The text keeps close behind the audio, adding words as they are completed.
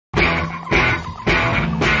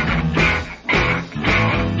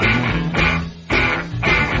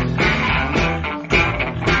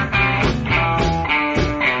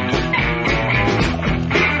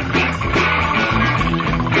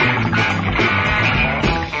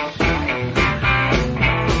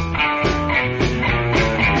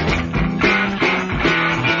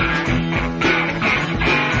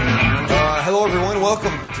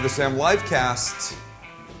Sam Livecast.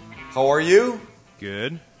 How are you?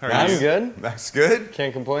 Good. How are I'm you? good. Max, good?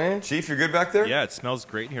 Can't complain. Chief, you're good back there? Yeah, it smells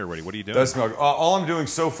great in here, Woody. What are you doing? Does smell good. All I'm doing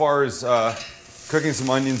so far is cooking some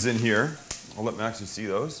onions in here. I'll let Max see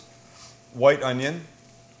those. White onion,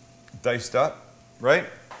 diced up, right?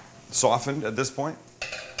 Softened at this point.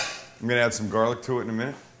 I'm going to add some garlic to it in a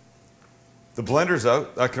minute. The blender's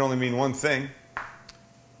out. That can only mean one thing.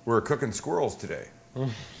 We're cooking squirrels today.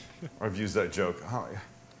 I've used that joke.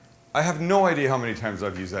 I have no idea how many times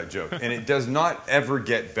I've used that joke, and it does not ever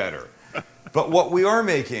get better. But what we are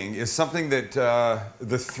making is something that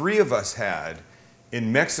the three of us had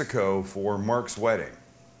in Mexico for Mark's wedding.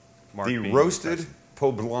 Mark The being roasted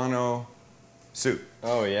poblano soup.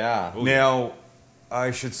 Oh, yeah. Ooh. Now,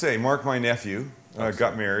 I should say, Mark, my nephew,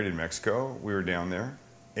 got married in Mexico. We were down there,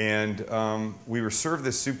 and we were served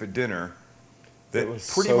this soup at dinner that It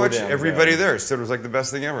was pretty so much damn everybody good. there said it was like the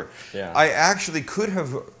best thing ever. Yeah. I actually could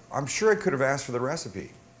have, I'm sure I could have asked for the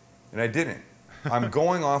recipe, and I didn't. I'm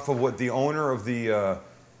going off of what the owner of the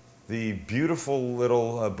beautiful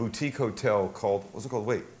little boutique hotel called, what's it called?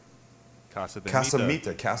 Wait. Casa de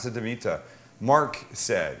Casa de Mita. Mark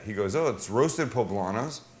said, he goes, oh, it's roasted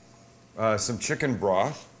poblanos, some chicken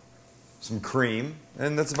broth, some cream,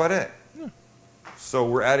 and that's about it. So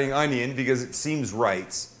we're adding onion because it seems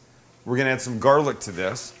right. We're going to add some garlic to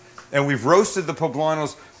this. And we've roasted the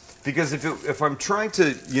poblanos because if I'm trying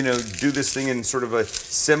to, do this thing in sort of a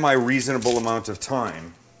semi-reasonable amount of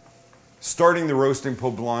time, starting the roasting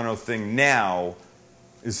poblano thing now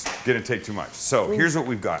is going to take too much. So here's what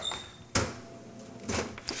we've got.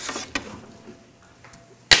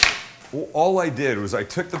 Well, all I did was I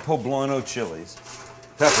took the poblano chilies,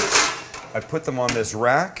 peppers, I put them on this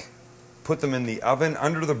rack, put them in the oven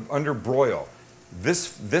under broil,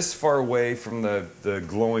 this far away from the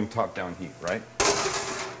glowing top-down heat, right?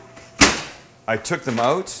 I took them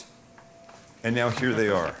out, and now here they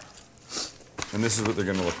are, and this is what they're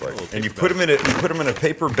going to look like. And you put them in a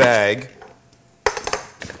paper bag.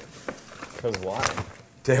 Because why?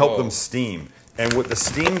 To help them steam. And what the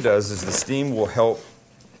steam does is the steam will help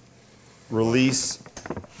release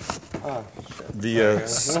the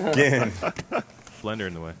skin. Blender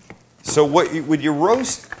in the way. So when you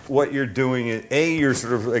roast, what you're doing is, you're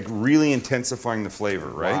sort of like really intensifying the flavor,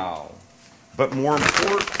 right? Wow. But more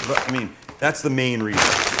important, that's the main reason.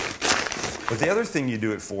 But the other thing you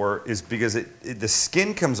do it for is because the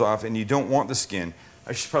skin comes off and you don't want the skin.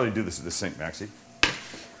 I should probably do this at the sink, Maxie.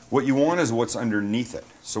 What you want is what's underneath it.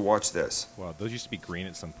 So watch this. Wow, those used to be green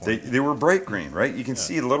at some point. They were bright green, right? You can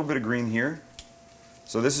see a little bit of green here.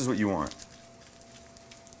 So this is what you want.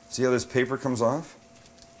 See how this paper comes off?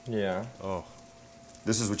 Yeah. Oh,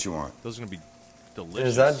 This is what you want. those are going to be delicious.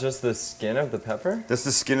 Is that just the skin of the pepper? That's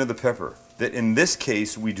the skin of the pepper. That in this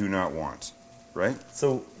case we do not want, right?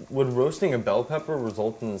 So would roasting a bell pepper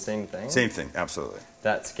result in the same thing? Same thing, absolutely.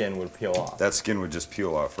 That skin would peel off. That skin would just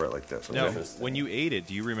peel off right like this. Now, Okay? when you ate it,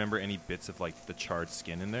 do you remember any bits of like the charred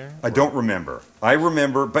skin in there? I don't remember. I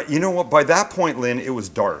remember, but you know what? By that point, Lynn, it was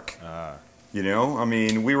dark. Ah.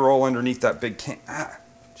 We were all underneath that big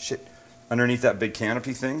underneath that big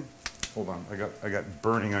canopy thing. Hold on, I got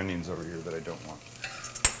burning onions over here that I don't want.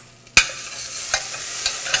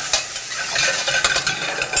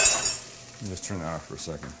 Let me just turn that off for a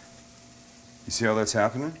second. You see how that's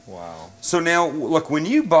happening? Wow. So now, look, when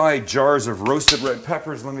you buy jars of roasted red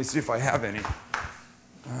peppers, let me see if I have any.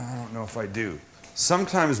 I don't know if I do.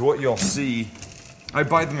 Sometimes what you'll see, I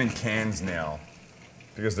buy them in cans now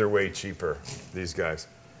because they're way cheaper, these guys.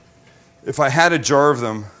 If I had a jar of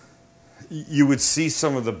them, you would see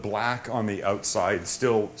some of the black on the outside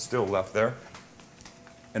still left there.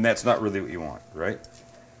 And that's not really what you want, right?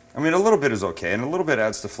 A little bit is okay, and a little bit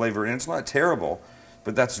adds to flavor, and it's not terrible,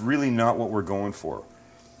 but that's really not what we're going for.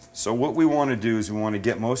 So what we want to do is we want to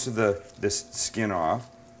get most of this skin off,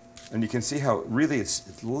 and you can see how really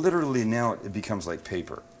it's literally now it becomes like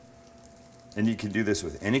paper. And you can do this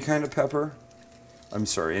with any kind of pepper,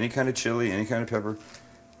 any kind of chili, any kind of pepper.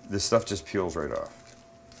 This stuff just peels right off.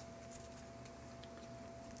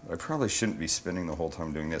 I probably shouldn't be spinning the whole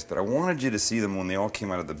time doing this, but I wanted you to see them when they all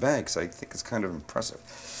came out of the bag, because I think it's kind of impressive.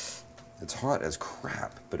 It's hot as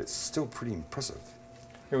crap, but it's still pretty impressive.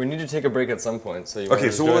 Here, we need to take a break at some point. So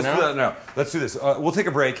Okay, so let's do that now. Let's do this. We'll take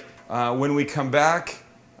a break. When we come back,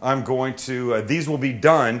 I'm going to, these will be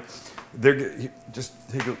done. Just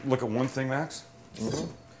take a look at one thing, Max.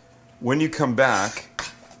 Mm-hmm. When you come back,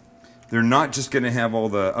 they're not just going to have all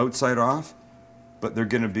the outside off, but they're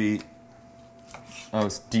going to be... Oh,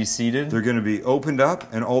 it's de-seeded? They're going to be opened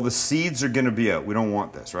up, and all the seeds are going to be out. We don't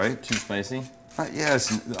want this, right? Too spicy?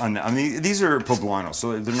 Yes, I mean, these are Poblano,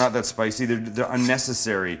 so they're not that spicy. They're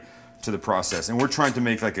unnecessary to the process. And we're trying to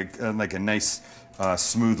make like a nice,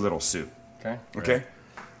 smooth little soup. Okay. Okay? Right.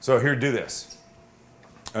 So here, do this.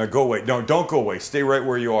 Go away. No, don't go away. Stay right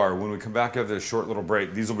where you are. When we come back after this short little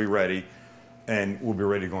break, these will be ready, and we'll be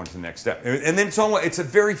ready to go into the next step. And then it's a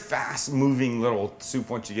very fast-moving little soup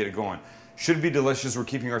once you get it going. Should be delicious. We're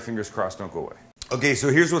keeping our fingers crossed. Don't go away. Okay, so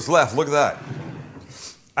here's what's left. Look at that.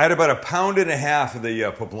 I had about 1.5 pounds of the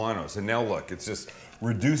poblanos, and now look, it's just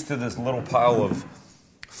reduced to this little pile of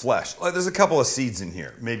flesh. There's a couple of seeds in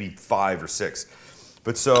here, maybe 5 or 6.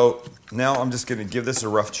 But so now I'm just going to give this a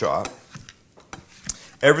rough chop.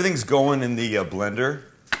 Everything's going in the blender,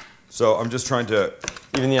 so I'm just trying to...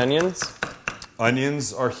 Even the onions?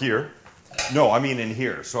 Onions are here. No, I mean in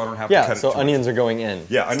here, so I don't have to cut it Yeah, so onions are going in.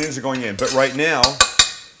 Yeah, onions are going in. But right now,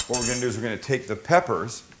 what we're going to do is we're going to take the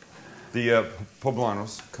peppers, the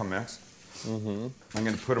poblanos, come next. Mm-hmm. I'm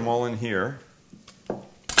going to put them all in here.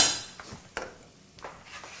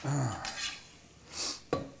 I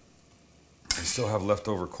still have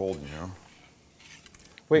leftover cold, you know.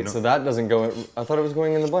 Wait, so that doesn't go in... I thought it was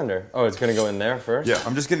going in the blender. Oh, it's going to go in there first? Yeah,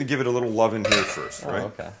 I'm just going to give it a little love in here first, right? Oh,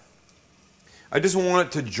 okay. I just want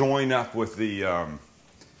it to join up with the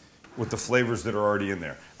flavors that are already in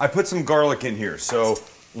there. I put some garlic in here, so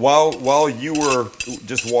while you were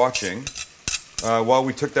just watching, while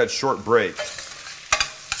we took that short break,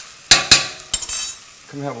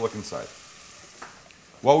 come have a look inside.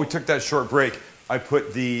 While we took that short break, I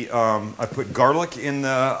put garlic in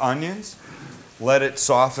the onions, let it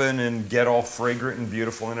soften and get all fragrant and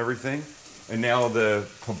beautiful and everything. And now the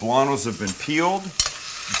poblanos have been peeled,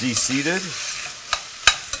 de-seeded,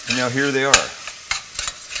 and now here they are.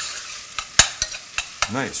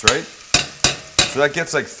 Nice, right? So that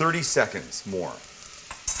gets like 30 seconds more.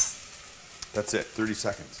 That's it, 30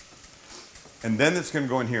 seconds. And then it's going to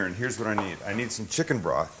go in here, and here's what I need. I need some chicken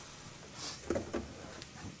broth.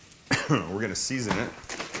 We're going to season it.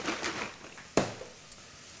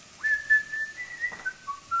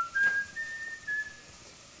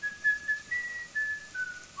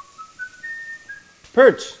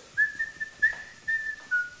 Perch!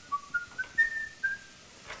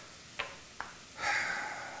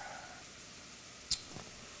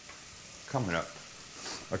 Coming up.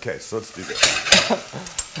 Okay, so let's do this.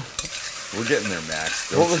 We're getting there,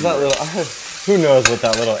 Max. What was that little... Who knows what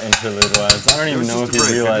that little interlude was? I don't even know if you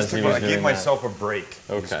realized he was doing that. I gave myself a break.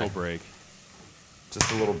 Okay. Full break.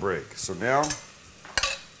 Just a little break. So now,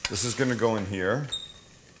 this is going to go in here.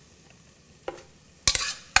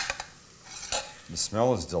 The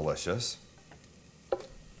smell is delicious.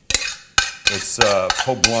 It's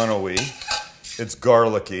poblano-y. It's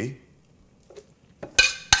garlicky.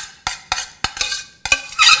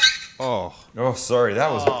 Oh. Oh, sorry.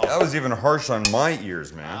 That was even harsh on my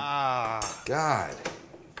ears, man. Ah. God.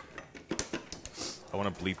 I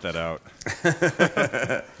want to bleep that out.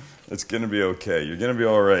 It's going to be okay. You're going to be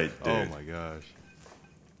all right, dude. Oh my gosh.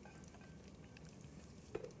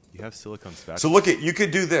 You have silicone spatula. So look, you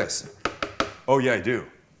could do this. Oh, yeah, I do.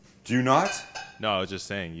 Do you not? No, I was just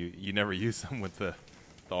saying, you never use them with the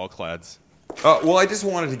all-clads. Well, I just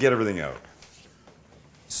wanted to get everything out.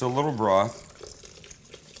 So a little broth.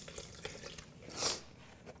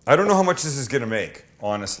 I don't know how much this is going to make,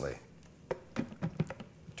 honestly. Do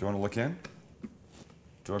you want to look in?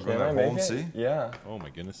 Do you want to go in that hole and see? Yeah. Oh my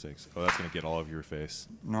goodness sakes. Oh, that's going to get all over your face.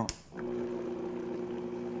 No.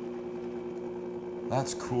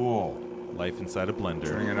 That's cool. Life inside a blender.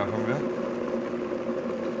 Turning it up a bit.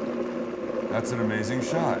 That's an amazing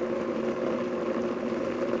shot.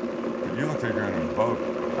 But you look like you're on a boat.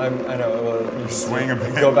 I know. Well, you Swing a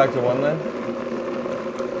bit. Go back to one then.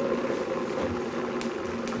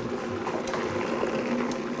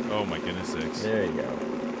 Oh my goodness sakes. There you go.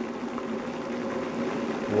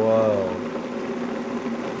 Whoa.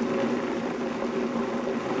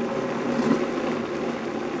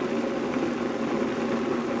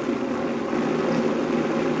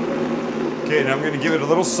 Okay, now I'm going to give it a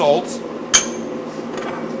little salt.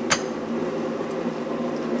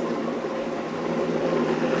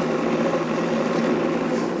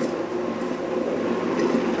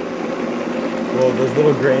 Whoa, those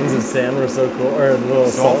little grains of sand were so cool. Or little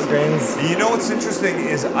salt grains. You know what's interesting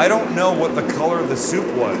is I don't know what the color of the soup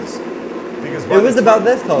was. Because It was about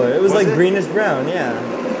this color. It was like it? greenish brown, yeah.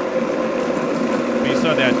 But you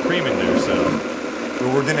saw that cream in there, so...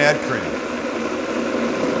 Well, we're going to add cream.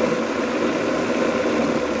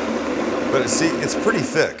 But see, it's pretty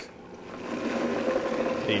thick.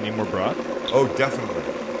 Hey, you need more broth? Oh, definitely.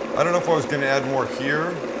 I don't know if I was going to add more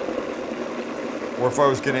here Or if I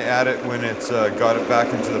was going to add it when it's got it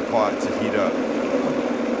back into the pot to heat up.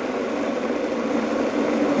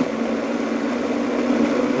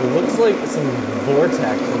 It looks like some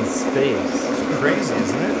vortex in space. It's crazy,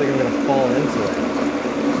 isn't it? It's like I'm gonna fall into it.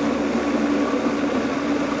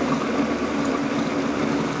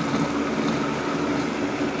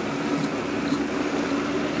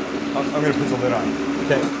 I'm going to put the lid on.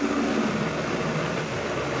 Okay.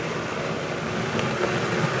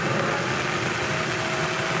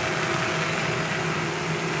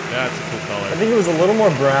 That's a cool I color. think it was a little more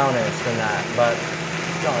brownish than that, but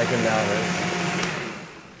it's not like it matters.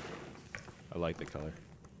 I like the color.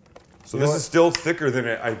 So this is still thicker than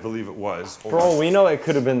I believe it was. Hold For on. all we know, it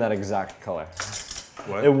could have been that exact color.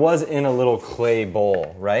 What? It was in a little clay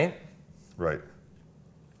bowl, right? Right.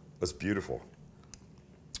 That's beautiful.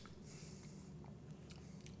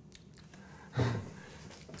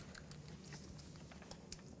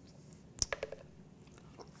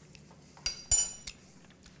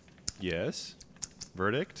 Yes.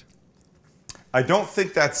 Verdict? I don't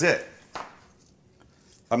think that's it.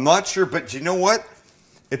 I'm not sure, but you know what?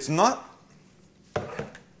 It's not.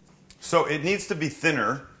 So it needs to be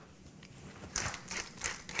thinner.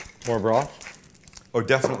 More broth? Oh,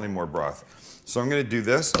 definitely more broth. So I'm going to do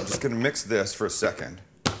this. I'm just going to mix this for a second.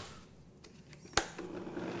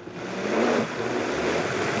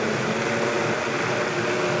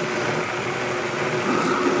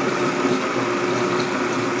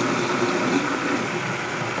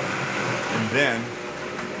 And then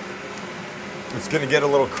it's going to get a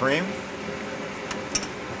little cream.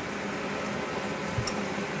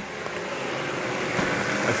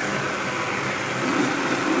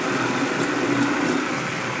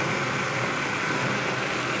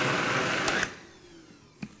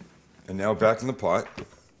 And now back in the pot.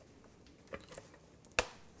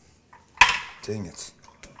 Dang it.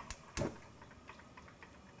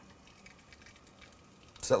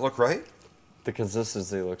 Does that look right? The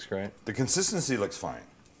consistency looks great. The consistency looks fine.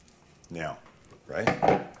 Now,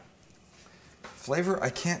 right? Flavor, I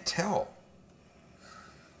can't tell.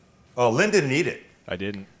 Oh, Lynn didn't eat it. I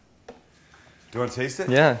didn't. Do you want to taste it?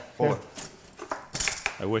 Yeah. Hold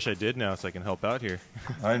I wish I did now so I can help out here.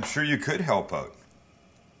 on. I'm sure you could help out.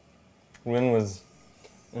 Wynn was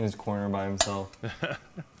in his corner by himself.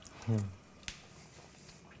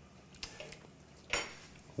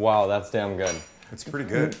 Wow, that's damn good. It's pretty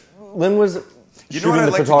good. Lynn was You know shooting what I'd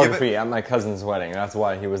the like to give photography at my cousin's wedding. That's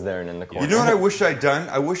why he was there and in the corner. You know what I wish I'd done?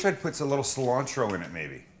 I wish I'd put a little cilantro in it,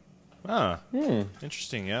 maybe. Ah.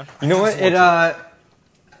 Interesting, yeah. You know what? Cilantro.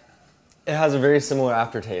 It has a very similar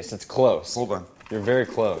aftertaste. It's close. Hold on. You're very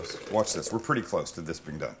close. Watch this. We're pretty close to this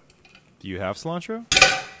being done. Do you have cilantro?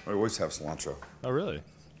 I always have cilantro. Oh, really?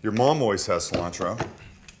 Your mom always has cilantro.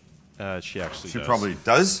 She actually She does. probably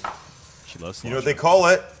does. She loves cilantro. You know what they call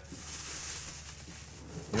it?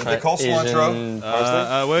 You know what they call cilantro? Asian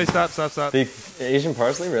parsley? Wait, stop. The Asian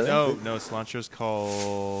parsley, really? No, cilantro's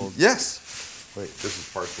called... Yes. Wait, this is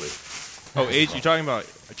parsley. Oh, you're talking about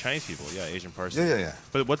Chinese people. Yeah, Asian parsley. Yeah.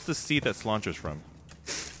 But what's the seed that cilantro's from?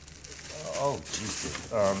 Oh, geez.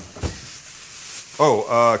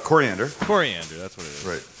 Coriander. Coriander, that's what it is.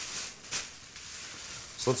 Right.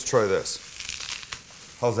 So let's try this.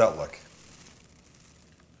 How's that look?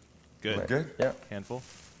 Good. Good? Yeah. Handful.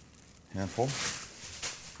 Handful.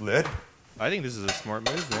 Lid? I think this is a smart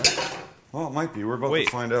move, man. Well, it might be. We're about Wait,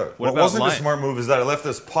 to find out. what What about wasn't a lime? smart move is that I left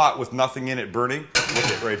this pot with nothing in it burning. Look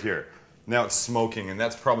at right here. Now it's smoking, and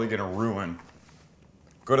that's probably going to ruin.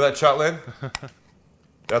 Go to that shot, Lynn.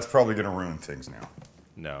 That's probably going to ruin things now.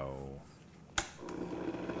 No.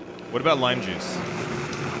 What about lime juice?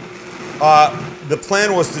 The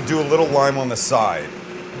plan was to do a little lime on the side.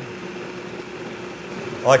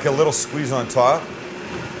 Like a little squeeze on top.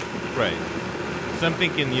 Right. So I'm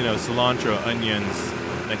thinking, cilantro, onions.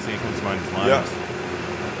 Next thing that comes to mind is limes. Yeah.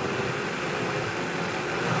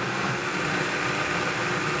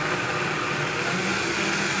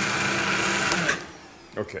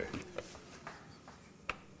 Okay.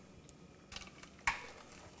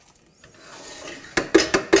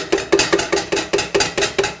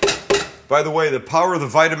 By the way, the power of the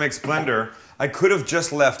Vitamix blender, I could have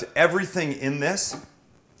just left everything in this.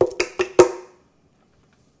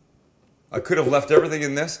 I could have left everything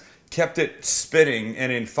in this, kept it spinning,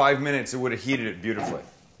 and in 5 minutes it would have heated it beautifully.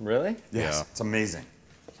 Really? Yes, Yeah. it's amazing.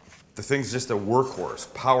 The thing's just a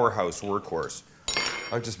workhorse, powerhouse workhorse.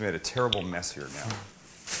 I've just made a terrible mess here now.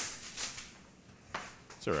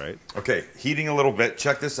 It's all right. Okay, heating a little bit.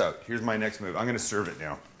 Check this out. Here's my next move. I'm going to serve it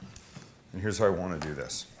now. And here's how I want to do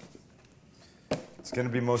this. It's going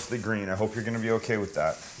to be mostly green. I hope you're going to be okay with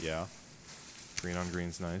that. Yeah. Green on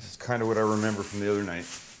green's nice. It's kind of what I remember from the other night.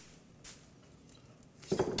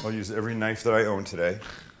 I'll use every knife that I own today.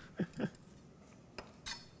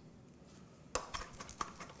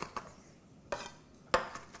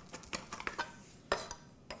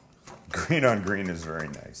 Green on green is very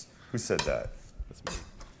nice. Who said that? That's me.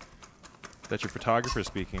 That's your photographer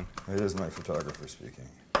speaking. It is my photographer speaking.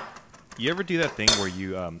 You ever do that thing where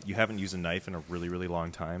you haven't used a knife in a really, really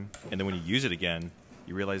long time, and then when you use it again,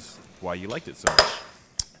 you realize why you liked it so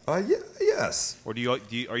much? Yes. Or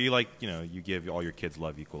are you like, you give all your kids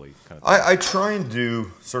love equally kind of thing? I try and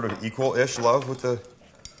do sort of equal-ish love with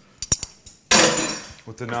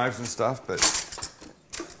the knives and stuff, but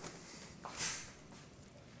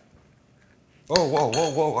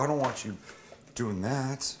whoa! I don't want you doing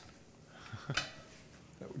that.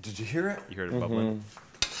 Did you hear it? You heard it bubbling.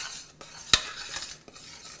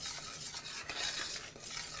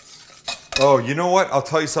 Oh, you know what? I'll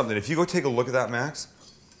tell you something. If you go take a look at that, Max,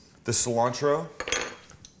 the cilantro,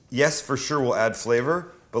 yes, for sure will add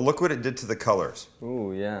flavor, but look what it did to the colors.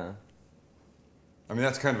 Ooh, yeah. I mean,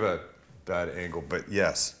 that's kind of a bad angle, but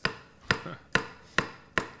yes.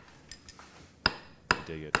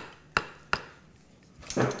 Dig it.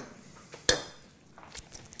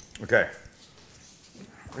 Okay.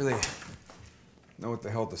 I really know what the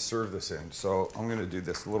hell to serve this in, so I'm going to do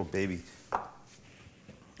this. A little baby.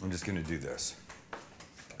 I'm just going to do this.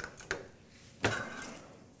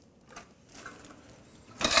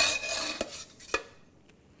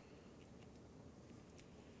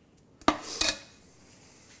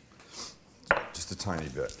 Just a tiny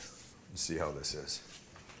bit. Let's see how this is.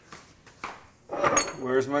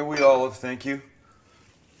 Where's my wheat olive? Thank you.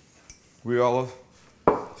 Wheat olive.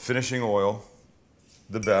 Finishing oil.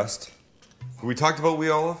 The best. We talked about wheat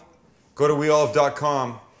olive? Go to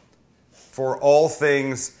wheatolive.com for all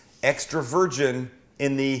things extra virgin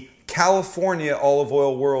in the California olive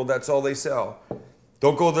oil world. That's all they sell.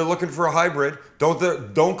 Don't go there looking for a hybrid. Don't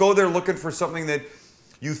go there looking for something that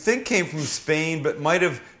you think came from Spain but might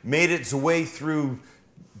have made its way through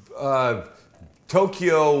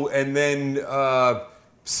Tokyo and then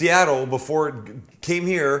Seattle before it came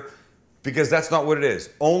here, because that's not what it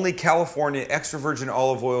is. Only California extra virgin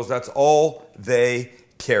olive oils. That's all they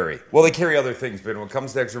carry. Well, they carry other things, but when it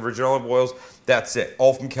comes to extra virgin olive oils, that's it.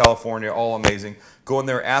 All from California, all amazing. Go in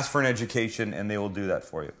there, ask for an education, and they will do that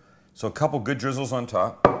for you. So a couple good drizzles on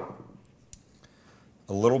top.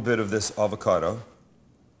 A little bit of this avocado.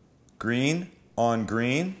 Green on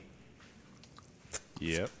green.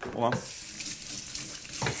 Yep. Hold on. It's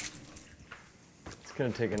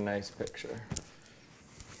going to take a nice picture.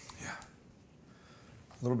 Yeah.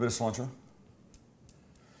 A little bit of cilantro.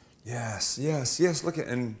 Yes, yes, yes. Look at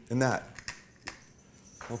in that.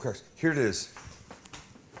 Okay, here it is.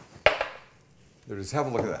 There it is. Have a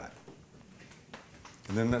look at that.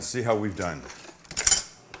 And then let's see how we've done.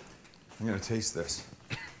 I'm gonna taste this.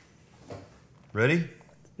 Ready?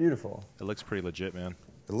 It's beautiful. It looks pretty legit, man.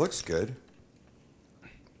 It looks good.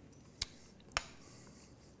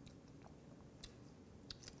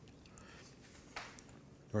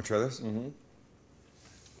 You want to try this? Mm-hmm.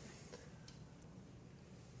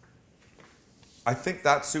 I think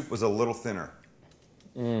that soup was a little thinner.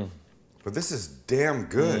 But this is damn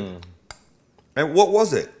good. And what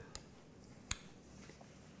was it?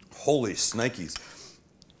 Holy snikes.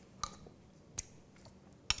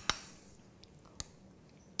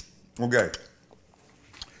 Okay.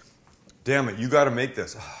 Damn it, you got to make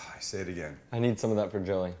this. I say it again. I need some of that for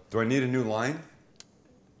Joey. Do I need a new line?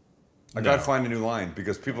 I got to find a new line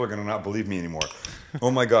because people are going to not believe me anymore. Oh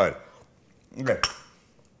my God. Okay.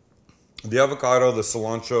 The avocado, the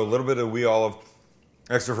cilantro, a little bit of wheat olive,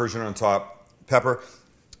 extra virgin on top, pepper.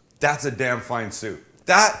 That's a damn fine soup.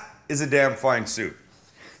 That is a damn fine soup.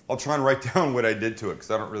 I'll try and write down what I did to it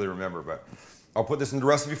because I don't really remember, but I'll put this in the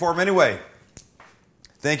recipe form anyway.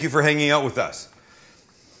 Thank you for hanging out with us.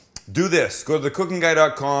 Do this. Go to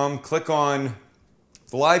thecookingguy.com, click on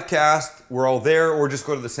the live cast. We're all there, or just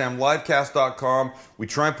go to thesamlivecast.com. We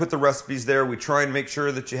try and put the recipes there. We try and make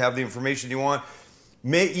sure that you have the information you want.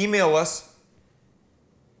 Email us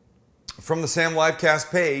from the Sam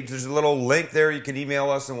Livecast page. There's a little link there. You can email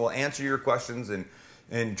us and we'll answer your questions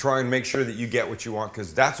and try and make sure that you get what you want,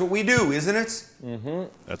 because that's what we do, isn't it?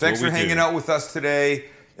 Mm-hmm. Thanks for hanging out with us today.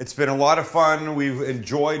 It's been a lot of fun. We've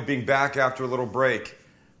enjoyed being back after a little break,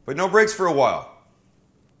 but no breaks for a while.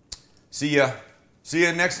 See ya. See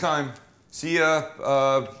ya next time. See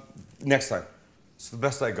ya next time. It's the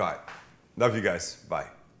best I got. Love you guys. Bye.